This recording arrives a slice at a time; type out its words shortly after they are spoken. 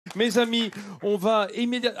Mes amis, on va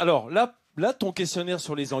immédiatement... Alors là, ton questionnaire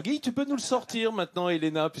sur les anguilles, tu peux nous le sortir maintenant,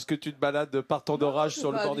 Helena, puisque tu te balades partant d'orage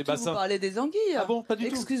sur le bord des bassins. Vous parlez des anguilles. Ah bon, pas du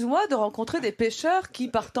tout. Excuse-moi de rencontrer des pêcheurs qui,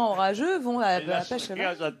 partant orageux, vont à la pêche.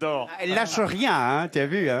 J'adore. Elle lâche rien, hein, t'as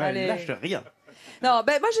vu, hein, Allez. elle lâche rien. Non,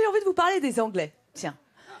 ben moi j'ai envie de vous parler des Anglais. Tiens,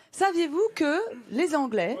 saviez-vous que les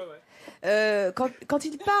Anglais, quand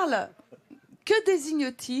ils parlent, que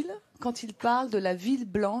désignent-ils quand ils parlent de la ville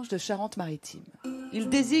blanche de Charente-Maritime? Ils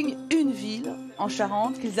désignent une ville en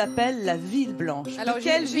Charente qu'ils appellent la ville blanche. Alors, de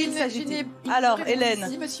quelle ville s'agit-il? Alors, Hélène.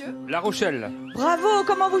 Si, monsieur. La Rochelle. Bravo,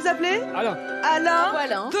 comment vous appelez? Alain. Alain,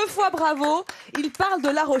 Voilà. 2 fois bravo. Ils parlent de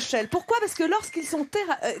La Rochelle. Pourquoi? Parce que lorsqu'ils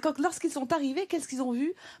sont arrivés, qu'est-ce qu'ils ont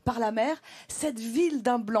vu par la mer? Cette ville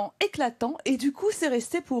d'un blanc éclatant. Et du coup, c'est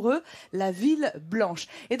resté pour eux la ville blanche.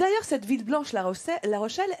 Et d'ailleurs, cette ville blanche, La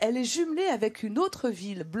Rochelle, elle est jumelée avec une autre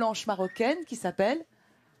ville blanche marocaine qui s'appelle...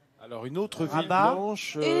 Alors, une autre ville Rabat.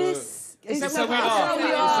 blanche... Et Essaouira.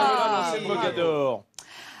 Essaouira, c'est le Mogador.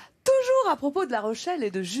 Toujours à propos de La Rochelle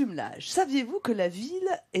et de jumelage, saviez-vous que la ville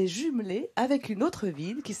est jumelée avec une autre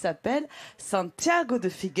ville qui s'appelle Santiago de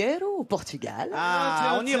Figueiro au Portugal?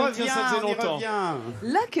 Ah, on y tiens, revient, ça faisait on y longtemps. revient.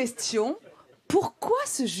 La question, pourquoi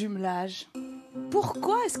ce jumelage?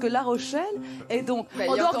 Pourquoi est-ce que La Rochelle est donc, Bah,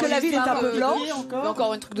 en il y a dehors encore que la une ville est un histoire, peu blanche? Il y a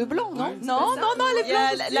encore un truc de blanc, non? Non, elle est Il y a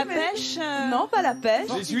blanche. la aussi, mais- pêche. Non, pas la pêche.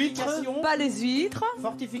 Les huîtres. Pas les huîtres.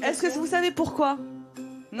 Fortification. Est-ce que vous savez pourquoi?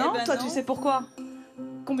 Non, Eh ben toi non. tu sais pourquoi?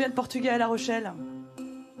 Combien de Portugais à La Rochelle?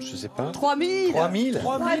 Je sais pas. 3000. 3000.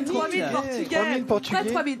 3000 Portugais. 3000 Portugais. Près de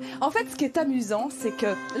 3000. En fait, ce qui est amusant, c'est que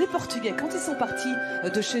les Portugais, quand ils sont partis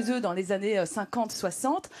de chez eux dans les années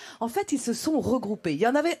 50-60, en fait, ils se sont regroupés. Il y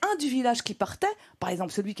en avait un du village qui partait, par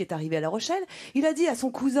exemple celui qui est arrivé à La Rochelle, il a dit à son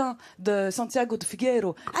cousin de Santiago de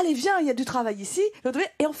Figueiro, allez viens, il y a du travail ici.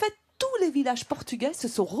 Et en fait, tous les villages portugais se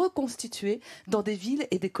sont reconstitués dans des villes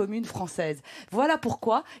et des communes françaises. Voilà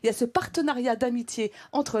pourquoi il y a ce partenariat d'amitié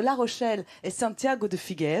entre La Rochelle et Santiago de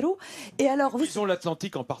Figueiro. Et alors, Ils ont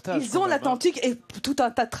l'Atlantique en partage. ils ont l'Atlantique et tout un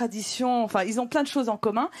tas de traditions, enfin ils ont plein de choses en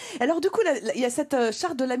commun. Alors du coup, il y a cette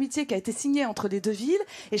charte de l'amitié qui a été signée entre les deux villes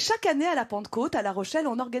et chaque année à la Pentecôte, à La Rochelle,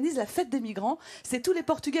 on organise la fête des migrants. C'est tous les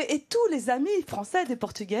Portugais et tous les amis français des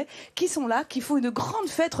Portugais qui sont là, qui font une grande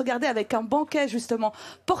fête, regardez, avec un banquet justement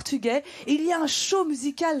portugais. Il y a un show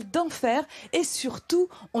musical d'enfer et surtout,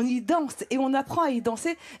 on y danse et on apprend à y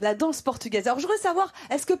danser la danse portugaise. Alors je voudrais savoir,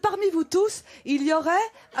 est-ce que parmi vous tous, il y aurait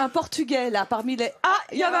un Portugais là, parmi les... Ah,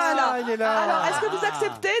 il y en a un là. il est là. Alors, est-ce que vous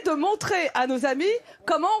acceptez de montrer à nos amis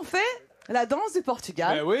comment on fait la danse du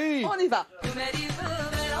Portugal? Ben oui. On y va.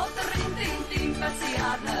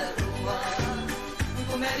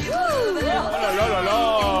 Oh là là là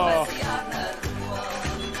là.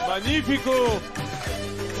 Magnifico.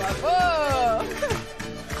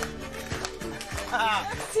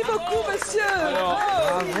 Merci beaucoup, monsieur. Alors,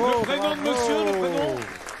 le prénom de monsieur, le prénom.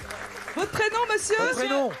 Votre prénom, monsieur? Votre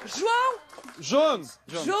prénom. João Jones.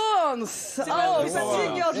 Jones. Oh,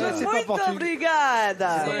 senhor Jones, c'est pas muito portugais.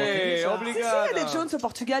 obrigada. C'est Si, si, obrigado. il y a des Jones au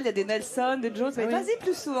Portugal, il y a des Nelson, des Jones, mais vas-y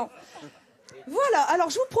plus souvent. Voilà, alors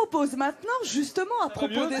je vous propose maintenant, justement, à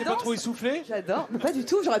propos Mieux, des c'est pas trop danses. essoufflé. J'adore, mais pas du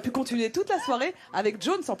tout, j'aurais pu continuer toute la soirée avec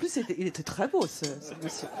Jones, en plus il était très beau ce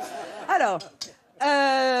monsieur. Alors,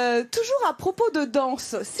 toujours à propos de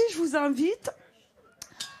danse, si je vous invite,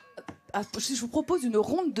 si je vous propose une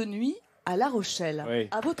ronde de nuit à La Rochelle, Oui.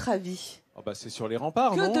 à votre avis, Oh bah c'est sur les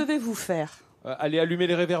remparts, que non? devez-vous faire? Aller allumer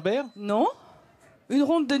les réverbères. Non? Une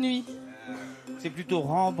ronde de nuit? C'est plutôt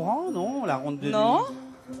Rembrandt, non? La ronde de Non?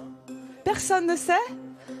 nuit. Personne ne sait?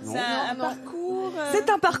 C'est un parcours. C'est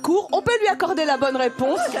un parcours, on peut lui accorder la bonne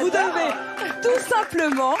réponse. Vous devez tout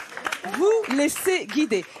simplement vous laisser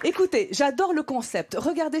guider. Écoutez, j'adore le concept.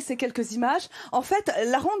 Regardez ces quelques images. En fait,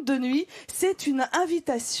 la ronde de nuit, c'est une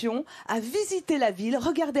invitation à visiter la ville.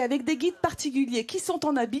 Regardez, avec des guides particuliers qui sont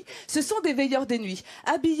en habit. Ce sont des veilleurs des nuits,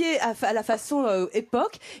 habillés à la façon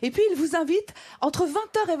époque. Et puis, ils vous invitent entre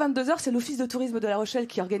 20h et 22h, c'est l'Office de tourisme de La Rochelle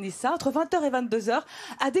qui organise ça, entre 20h et 22h,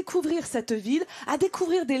 à découvrir cette ville, à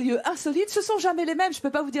découvrir des lieux insolites. Ce sont jamais les mêmes, je peux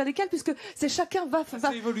pas vous dire lesquels, puisque c'est chacun va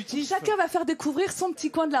faire découvrir son petit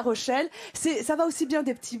coin de La Rochelle. Ça va aussi bien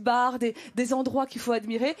des petits bars, des endroits qu'il faut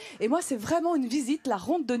admirer. Et moi, c'est vraiment une visite, la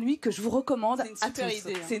ronde de nuit, que je vous recommande C'est une super à tous.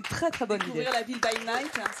 idée, hein. C'est une très très bonne idée. Découvrir la ville by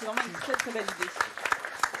night, hein, c'est vraiment une très très belle idée.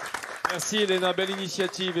 Merci Helena, belle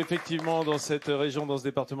initiative effectivement dans cette région, dans ce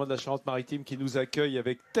département de la Charente-Maritime qui nous accueille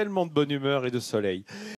avec tellement de bonne humeur et de soleil.